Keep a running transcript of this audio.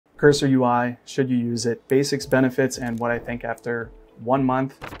Cursor UI, should you use it, basics, benefits, and what I think after 1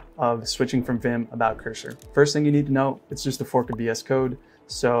 month of switching from Vim about Cursor. First thing you need to know, it's just a fork of VS Code.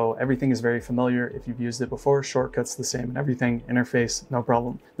 So everything is very familiar. If you've used it before, shortcuts the same and everything, interface, no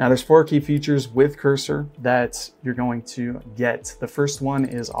problem. Now there's 4 key features with Cursor that you're going to get. The first one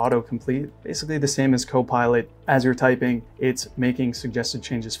is autocomplete, basically the same as Copilot. As you're typing, it's making suggested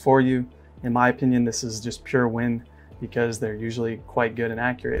changes for you. In my opinion, this is just pure win because they're usually quite good and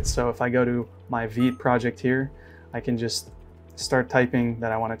accurate. So if I go to my Vite project here, I can just start typing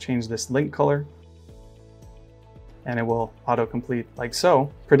that I want to change this link color, and it will autocomplete like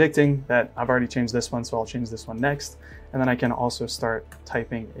so, predicting that I've already changed this one, so I'll change this one next. And then I can also start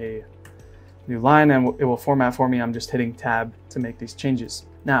typing a new line and it will format for me. I'm just hitting tab to make these changes.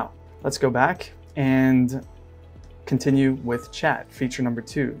 Now, let's go back and continue with chat, feature number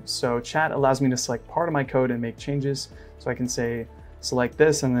 2. So chat allows me to select part of my code and make changes. So I can say, select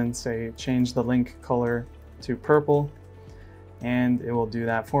this and then say, change the link color to purple. And it will do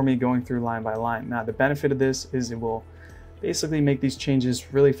that for me going through line by line. Now, the benefit of this is it will basically make these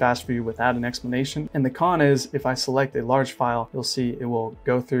changes really fast for you without an explanation. And the con is if I select a large file, you'll see it will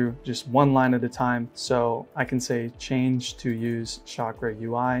go through just one line at a time. So I can say change to use Chakra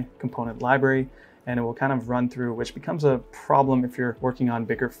UI component library, and it will kind of run through, which becomes a problem if you're working on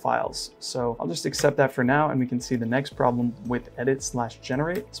bigger files. So I'll just accept that for now, and we can see the next problem with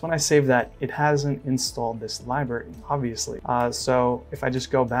edit/generate. So when I save that, it hasn't installed this library, obviously. So if I just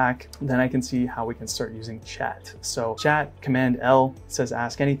go back, then I can see how we can start using chat. So chat, Command L says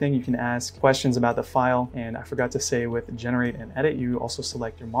ask anything. You can ask questions about the file. And I forgot to say with generate and edit, you also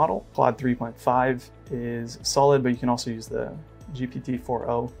select your model. Claude 3.5 is solid, but you can also use the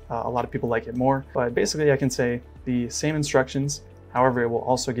GPT-4o. A lot of people like it more, but basically I can say the same instructions. However, it will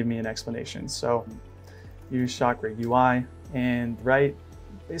also give me an explanation. So use Chakra UI and write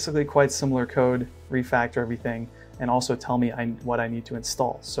basically quite similar code, refactor everything, and also tell me what I need to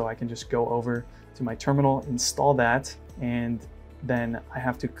install. So I can just go over to my terminal, install that, and then I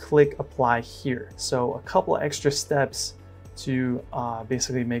have to click apply here. So a couple of extra steps to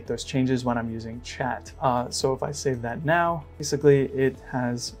basically make those changes when I'm using chat. So if I save that now, basically it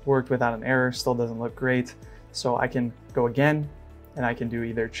has worked without an error, still doesn't look great. So I can go again and I can do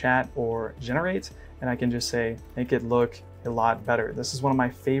either chat or generate, and I can just say, make it look a lot better. This is one of my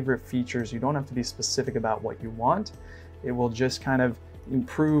favorite features. You don't have to be specific about what you want. It will just kind of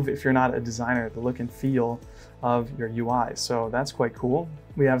improve, if you're not a designer, the look and feel of your UI. So that's quite cool.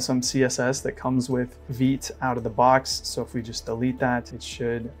 We have some CSS that comes with Vite out of the box. So if we just delete that, it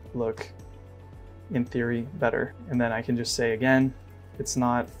should look, in theory, better. And then I can just say again, it's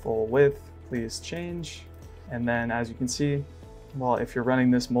not full width, please change. And then as you can see, well, if you're running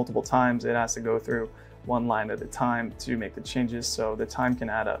this multiple times, it has to go through one line at a time to make the changes, so the time can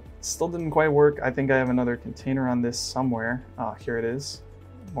add up. Still didn't quite work. I think I have another container on this somewhere. Here it is,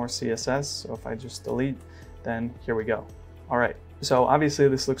 more CSS. So if I just delete, then here we go. All right, so obviously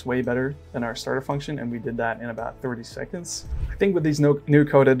this looks way better than our starter function, and we did that in about 30 seconds. I think with these new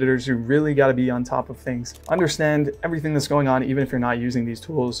code editors, you really got to be on top of things. Understand everything that's going on, even if you're not using these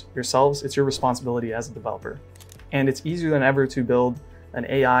tools yourselves. It's your responsibility as a developer. And it's easier than ever to build an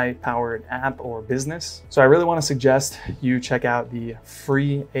AI-powered app or business. So I really want to suggest you check out the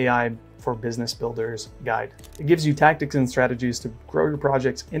free AI for Business Builders guide. It gives you tactics and strategies to grow your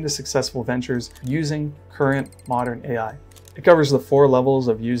projects into successful ventures using current modern AI. It covers the 4 levels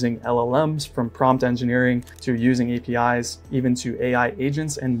of using LLMs, from prompt engineering to using APIs, even to AI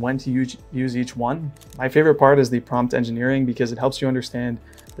agents, and when to use each one. My favorite part is the prompt engineering because it helps you understand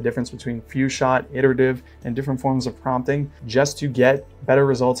the difference between few shot, iterative, and different forms of prompting just to get better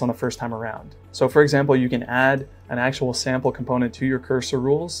results on the first time around. So for example, you can add an actual sample component to your cursor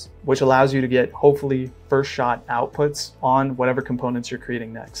rules, which allows you to get hopefully first shot outputs on whatever components you're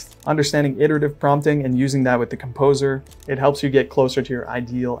creating next. Understanding iterative prompting and using that with the composer, it helps you get closer to your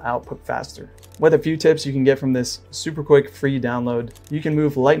ideal output faster. With a few tips you can get from this super quick free download, you can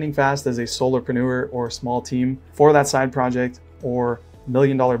move lightning fast as a solopreneur or a small team for that side project or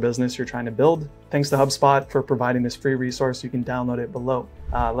million-dollar business you're trying to build. Thanks to Hubspot for providing this free resource. You can download it below.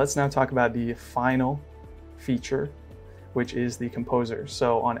 Let's now talk about the final feature, which is the composer.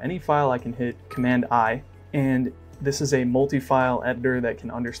 So on any file, I can hit Command I, and this is a multi-file editor that can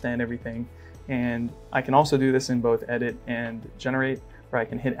understand everything. And I can also do this in both edit and generate, where I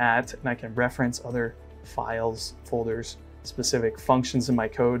can hit at and I can reference other files, folders, specific functions in my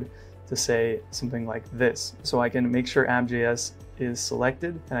code to say something like this. So I can make sure app.js is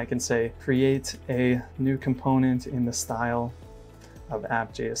selected, and I can say create a new component in the style of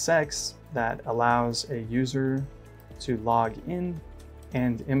app.jsx that allows a user to log in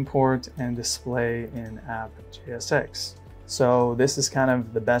and import and display in app JSX. So this is kind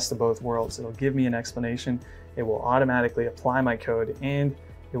of the best of both worlds. It'll give me an explanation, it will automatically apply my code, and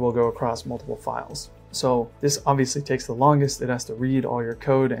it will go across multiple files. So this obviously takes the longest. It has to read all your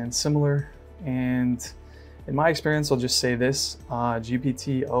code and similar. And in my experience, I'll just say this,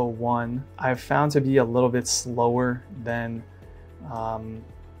 GPT-01, I've found to be a little bit slower than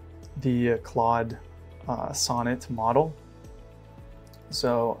the Claude Sonnet model.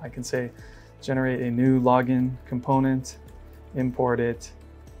 So I can say, generate a new login component, import it,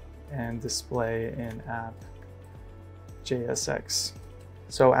 and display in app JSX.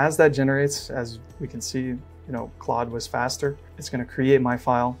 So as that generates, as we can see, Claude was faster. It's going to create my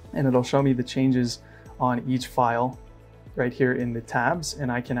file, and it'll show me the changes on each file right here in the tabs,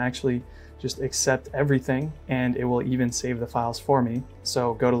 and I can actually just accept everything, and it will even save the files for me.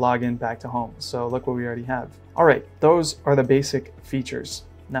 So go to login, back to home. So look what we already have. All right, those are the basic features.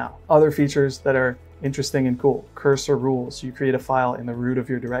 Now, other features that are interesting and cool, cursor rules. You create a file in the root of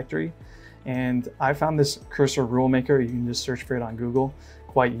your directory, and I found this cursor rule maker, you can just search for it on Google,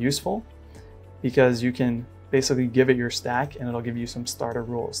 quite useful, because you can basically give it your stack and it'll give you some starter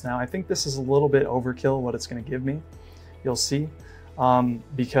rules. Now, I think this is a little bit overkill what it's going to give me. You'll see,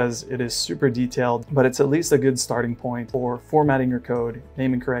 because it is super detailed, but it's at least a good starting point for formatting your code,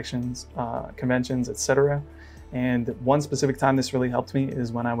 naming corrections, conventions, etc. And one specific time this really helped me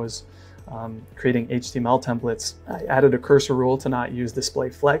is when I was creating HTML templates. I added a cursor rule to not use display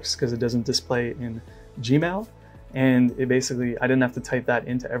flex because it doesn't display in Gmail. And it basically, I didn't have to type that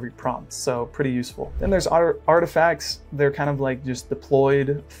into every prompt. So pretty useful. Then there's artifacts. They're kind of like just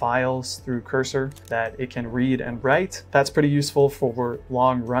deployed files through Cursor that it can read and write. That's pretty useful for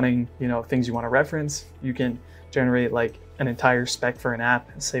long running, things you want to reference. You can generate like an entire spec for an app,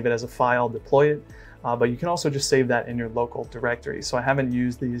 save it as a file, deploy it. But you can also just save that in your local directory. So I haven't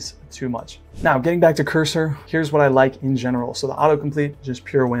used these too much. Now, getting back to Cursor, here's what I like in general. So the autocomplete, just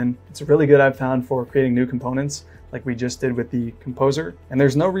pure win. It's really good, I've found, for creating new components like we just did with the composer. And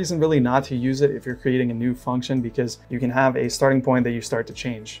there's no reason really not to use it if you're creating a new function, because you can have a starting point that you start to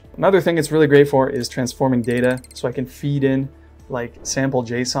change. Another thing it's really great for is transforming data. So I can feed in like sample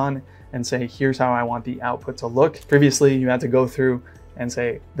JSON and say, here's how I want the output to look. Previously, you had to go through and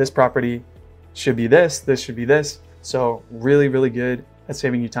say, this property should be this should be this. So really, really good at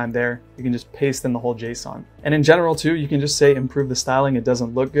saving you time there. You can just paste in the whole JSON. And in general too, you can just say improve the styling. It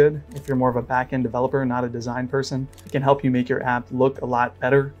doesn't look good. If you're more of a back-end developer, not a design person, it can help you make your app look a lot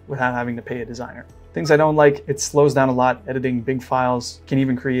better without having to pay a designer. Things I don't like, it slows down a lot. Editing big files can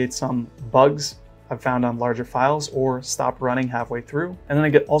even create some bugs I've found on larger files, or stop running halfway through. And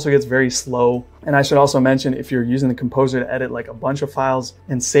then it also gets very slow. And I should also mention, if you're using the composer to edit like a bunch of files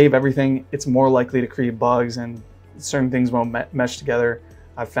and save everything, it's more likely to create bugs and certain things won't mesh together.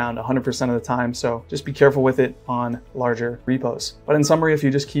 I've found 100% of the time. So just be careful with it on larger repos. But in summary, if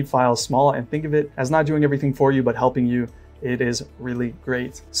you just keep files small and think of it as not doing everything for you, but helping you, it is really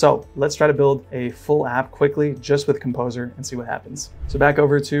great. So let's try to build a full app quickly just with Composer and see what happens. So back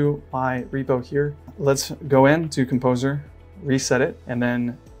over to my repo here. Let's go into Composer, reset it, and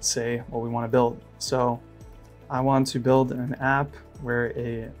then say what we want to build. So I want to build an app where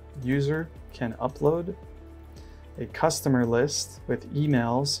a user can upload a customer list with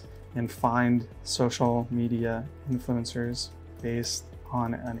emails and find social media influencers based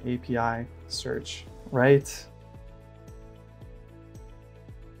on an API search, right?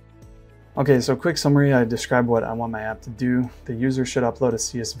 Okay, so quick summary, I described what I want my app to do. The user should upload a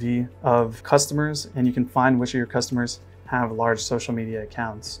CSV of customers, and you can find which of your customers have large social media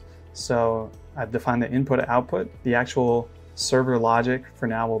accounts. So I've defined the input and output. The actual server logic for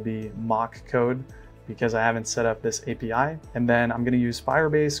now will be mock code because I haven't set up this API. And then I'm gonna use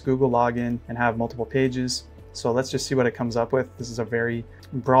Firebase, Google login, and have multiple pages. So let's just see what it comes up with. This is a very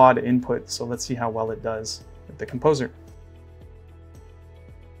broad input, so let's see how well it does with the Composer.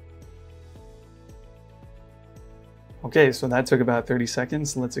 Okay, so that took about 30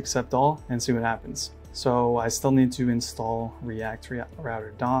 seconds. Let's accept all and see what happens. So I still need to install React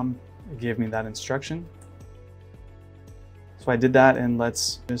Router DOM. It gave me that instruction. So I did that, and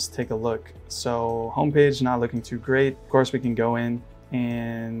let's just take a look. So homepage, not looking too great. Of course, we can go in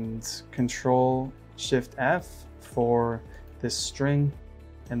and Control-Shift-F for this string,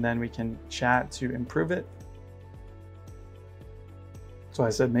 and then we can chat to improve it. So I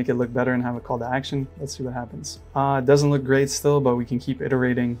said, make it look better and have a call to action. Let's see what happens. It doesn't look great still, but we can keep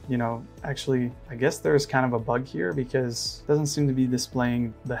iterating. Actually, I guess there's kind of a bug here because it doesn't seem to be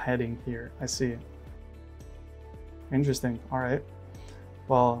displaying the heading here. I see. Interesting. All right.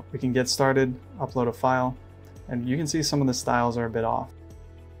 Well, we can get started, upload a file, and you can see some of the styles are a bit off.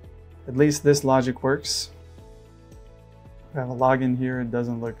 at least this logic works. We have a login here. It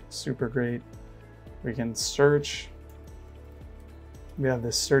doesn't look super great. We can search. We have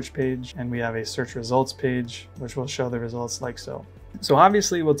this search page and we have a search results page, which will show the results like so. So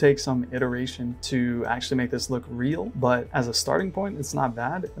obviously it will take some iteration to actually make this look real, but as a starting point, it's not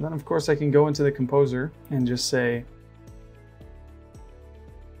bad. And then of course I can go into the composer and just say,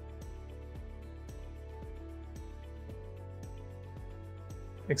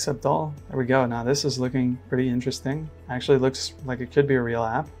 accept all. There we go. Now this is looking pretty interesting. Actually looks like it could be a real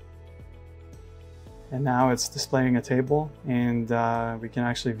app. And now it's displaying a table and we can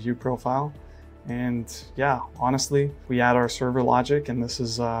actually view profile. And yeah, honestly, we add our server logic and this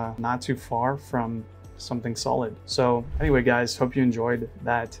is not too far from something solid. So anyway, guys, hope you enjoyed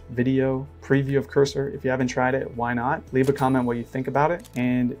that video preview of Cursor. If you haven't tried it, why not? Leave a comment what you think about it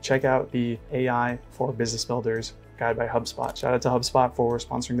and check out the AI for Business Builders guide by Hubspot. Shout out to Hubspot for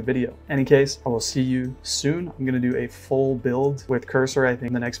sponsoring the video. In any case, I will see you soon. I'm going to do a full build with Cursor, I think,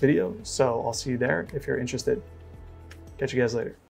 in the next video. So I'll see you there if you're interested. Catch you guys later.